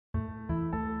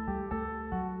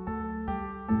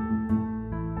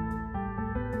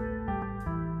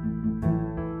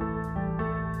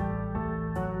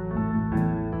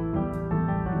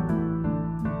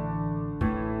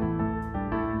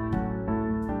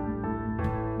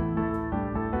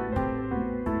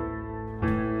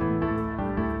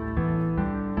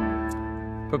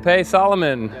Papay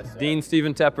Solomon, Yes, Dean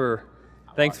Stephen Tepper,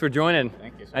 thanks for joining.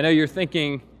 Thank you, sir. I know you're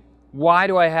thinking, why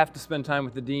do I have to spend time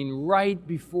with the Dean right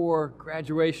before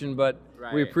graduation? But we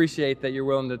Right. appreciate that you're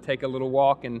willing to take a little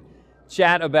walk and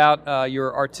chat about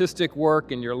your artistic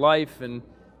work and your life and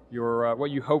your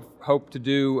what you hope to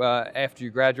do after you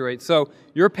graduate. So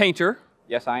you're a painter.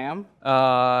 Yes, I am.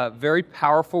 Very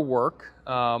powerful work.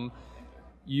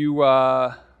 You've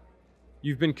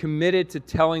been committed to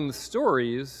telling the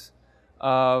stories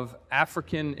of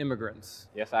African immigrants.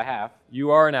 Yes, I have.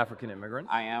 You are an African immigrant.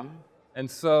 I am. And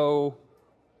so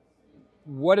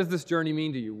what does this journey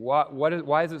mean to you?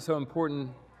 Why is it so important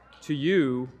to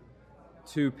you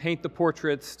to paint the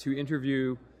portraits, to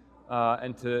interview,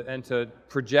 and to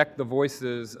project the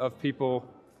voices of people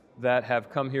that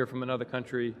have come here from another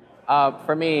country?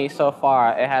 For me, so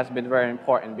far, it has been very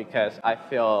important because I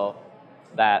feel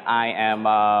that I am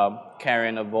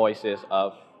carrying the voices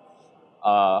of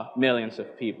millions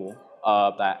of people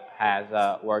that has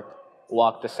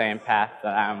walked the same path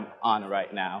that I'm on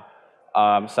right now.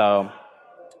 So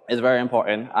it's very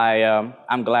important.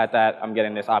 I'm glad that I'm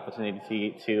getting this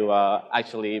opportunity to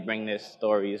actually bring these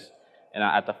stories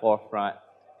at the forefront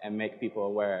and make people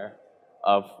aware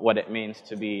of what it means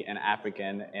to be an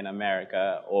African in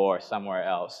America or somewhere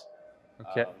else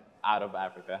out of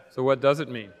Africa. So what does it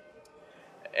mean?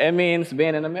 It means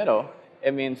being in the middle.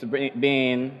 It means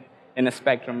being in a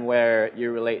spectrum where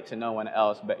you relate to no one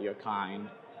else but your kind.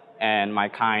 And my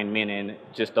kind meaning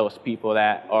just those people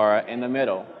that are in the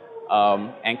middle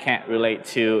and can't relate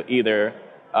to either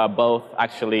both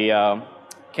actually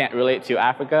can't relate to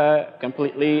Africa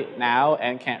completely now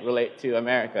and can't relate to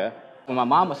America. When my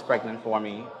mom was pregnant for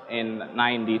me in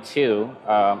 '92,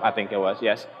 I think it was,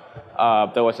 yes,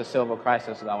 there was a civil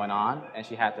crisis going on and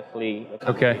she had to flee the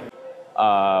country. Okay.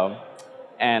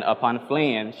 And upon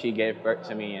fleeing, she gave birth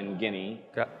to me in Guinea.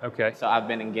 Okay. So I've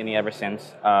been in Guinea ever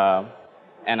since.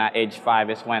 And at age 5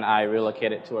 is when I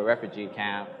relocated to a refugee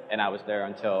camp, and I was there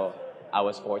until I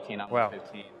was 14, I was Wow.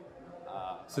 15.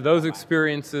 So those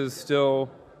experiences still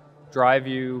drive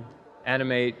you,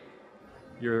 animate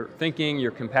your thinking, your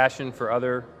compassion for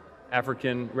other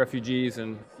African refugees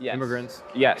and Yes. immigrants?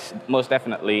 Yes, most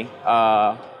definitely.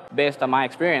 Based on my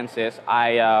experiences,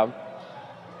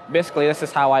 basically this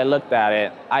is how I looked at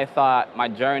it. I thought my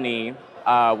journey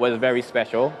was very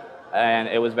special and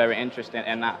it was very interesting,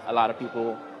 and not a lot of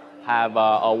people have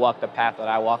walked the path that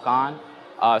I walk on.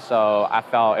 So I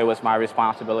felt it was my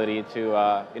responsibility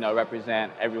to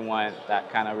represent everyone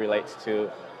that kind of relates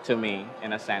to me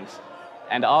in a sense.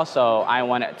 And also I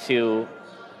wanted to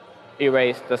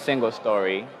erase the single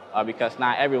story because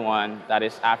not everyone that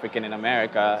is African in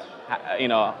America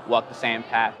walked the same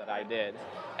path that I did.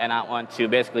 And I want to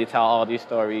basically tell all these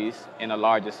stories in a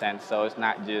larger sense, so it's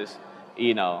not just,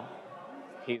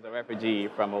 he's a refugee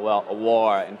from a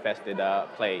war-infested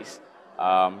place.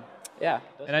 Yeah.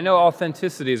 And I know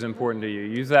authenticity is important to you.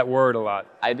 You use that word a lot.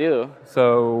 I do.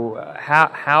 So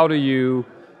how do you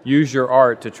use your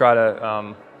art to try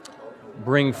to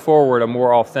bring forward a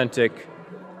more authentic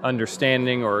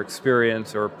understanding or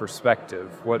experience or perspective?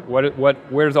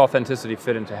 Where does authenticity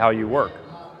fit into how you work?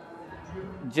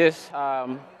 Just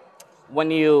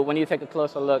when you take a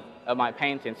closer look at my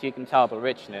paintings, you can tell the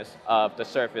richness of the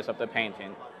surface of the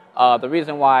painting. The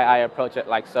reason why I approach it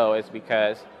like so is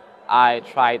because I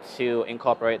try to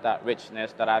incorporate that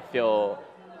richness that I feel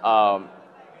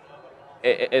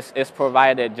is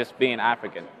provided just being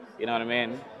African. You know what I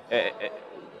mean?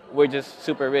 We're just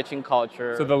super rich in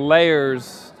culture. So the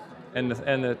layers and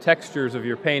the textures of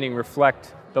your painting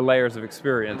reflect the layers of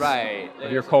experience, right, of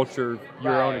your culture,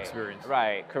 your own experience.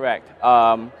 Right, correct.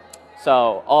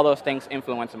 So all those things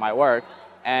influence my work,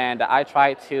 and I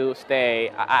try to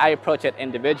I approach it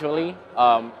individually.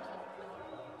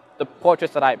 The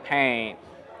portraits that I paint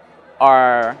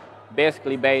are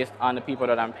basically based on the people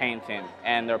that I'm painting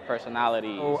and their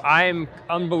personalities. Oh, I'm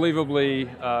unbelievably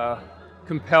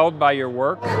compelled by your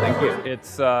work. Thank you.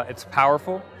 It's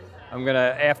powerful. I'm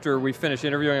gonna, after we finish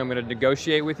interviewing, I'm gonna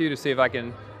negotiate with you to see if I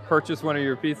can purchase one of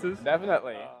your pieces.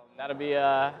 Definitely. That'll be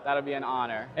an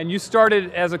honor. And you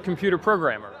started as a computer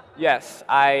programmer. Yes,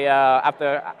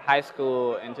 after high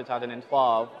school in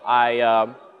 2012,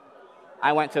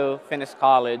 I went to finish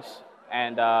college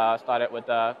and started with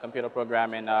a computer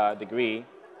programming degree.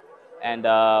 And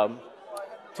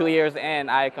 2 years in,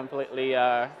 I completely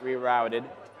rerouted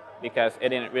because it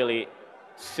didn't really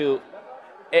suit.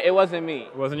 It wasn't me.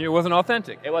 It wasn't you. It wasn't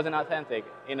authentic. It wasn't authentic,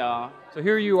 So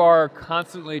here you are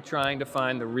constantly trying to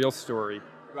find the real story.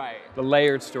 Right. The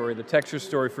layered story, the texture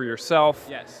story for yourself.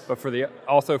 Yes. But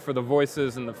also for the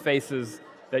voices and the faces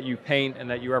that you paint and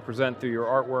that you represent through your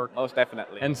artwork. Most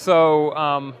definitely. And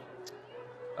so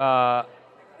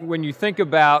when you think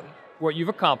about what you've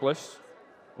accomplished,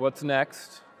 what's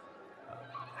next,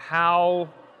 how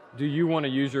do you want to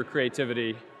use your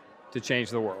creativity to change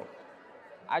the world?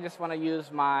 I just want to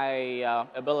use my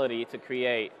ability to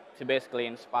create to basically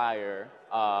inspire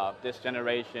this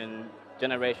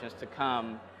generations to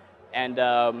come, and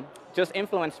just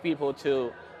influence people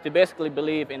to basically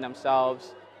believe in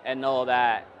themselves and know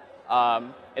that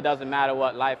it doesn't matter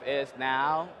what life is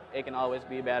now, it can always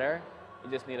be better. You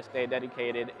just need to stay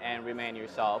dedicated and remain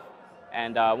yourself.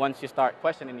 And once you start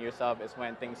questioning yourself is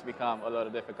when things become a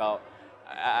little difficult,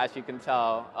 as you can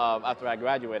tell after I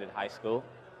graduated high school.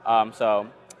 So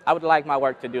I would like my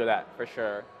work to do that for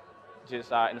sure.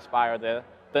 Just inspire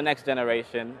the next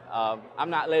generation. I'm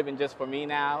not living just for me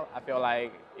now. I feel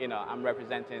like, you know, I'm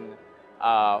representing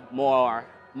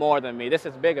more than me. This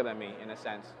is bigger than me in a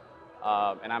sense.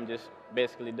 And I'm just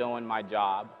basically doing my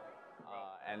job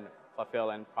and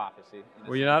fulfilling prophecy.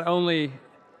 Well, you're not only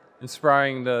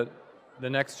inspiring the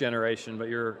next generation, but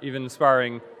you're even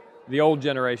inspiring the old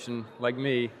generation like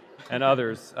me and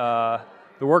others.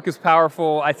 The work is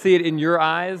powerful. I see it in your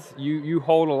eyes. You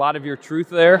hold a lot of your truth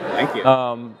there. Thank you.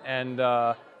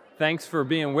 And thanks for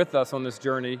being with us on this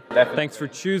journey. Definitely. Thanks for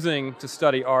choosing to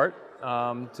study art,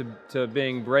 to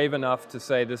being brave enough to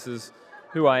say this is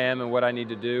who I am and what I need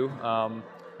to do.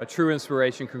 A true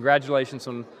inspiration. Congratulations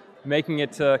on making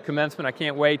it to commencement. I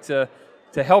can't wait to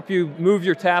help you move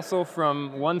your tassel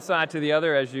from one side to the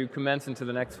other as you commence into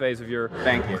the next phase of your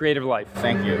creative life.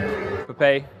 Thank you.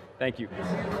 Papay, thank you.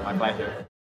 My pleasure.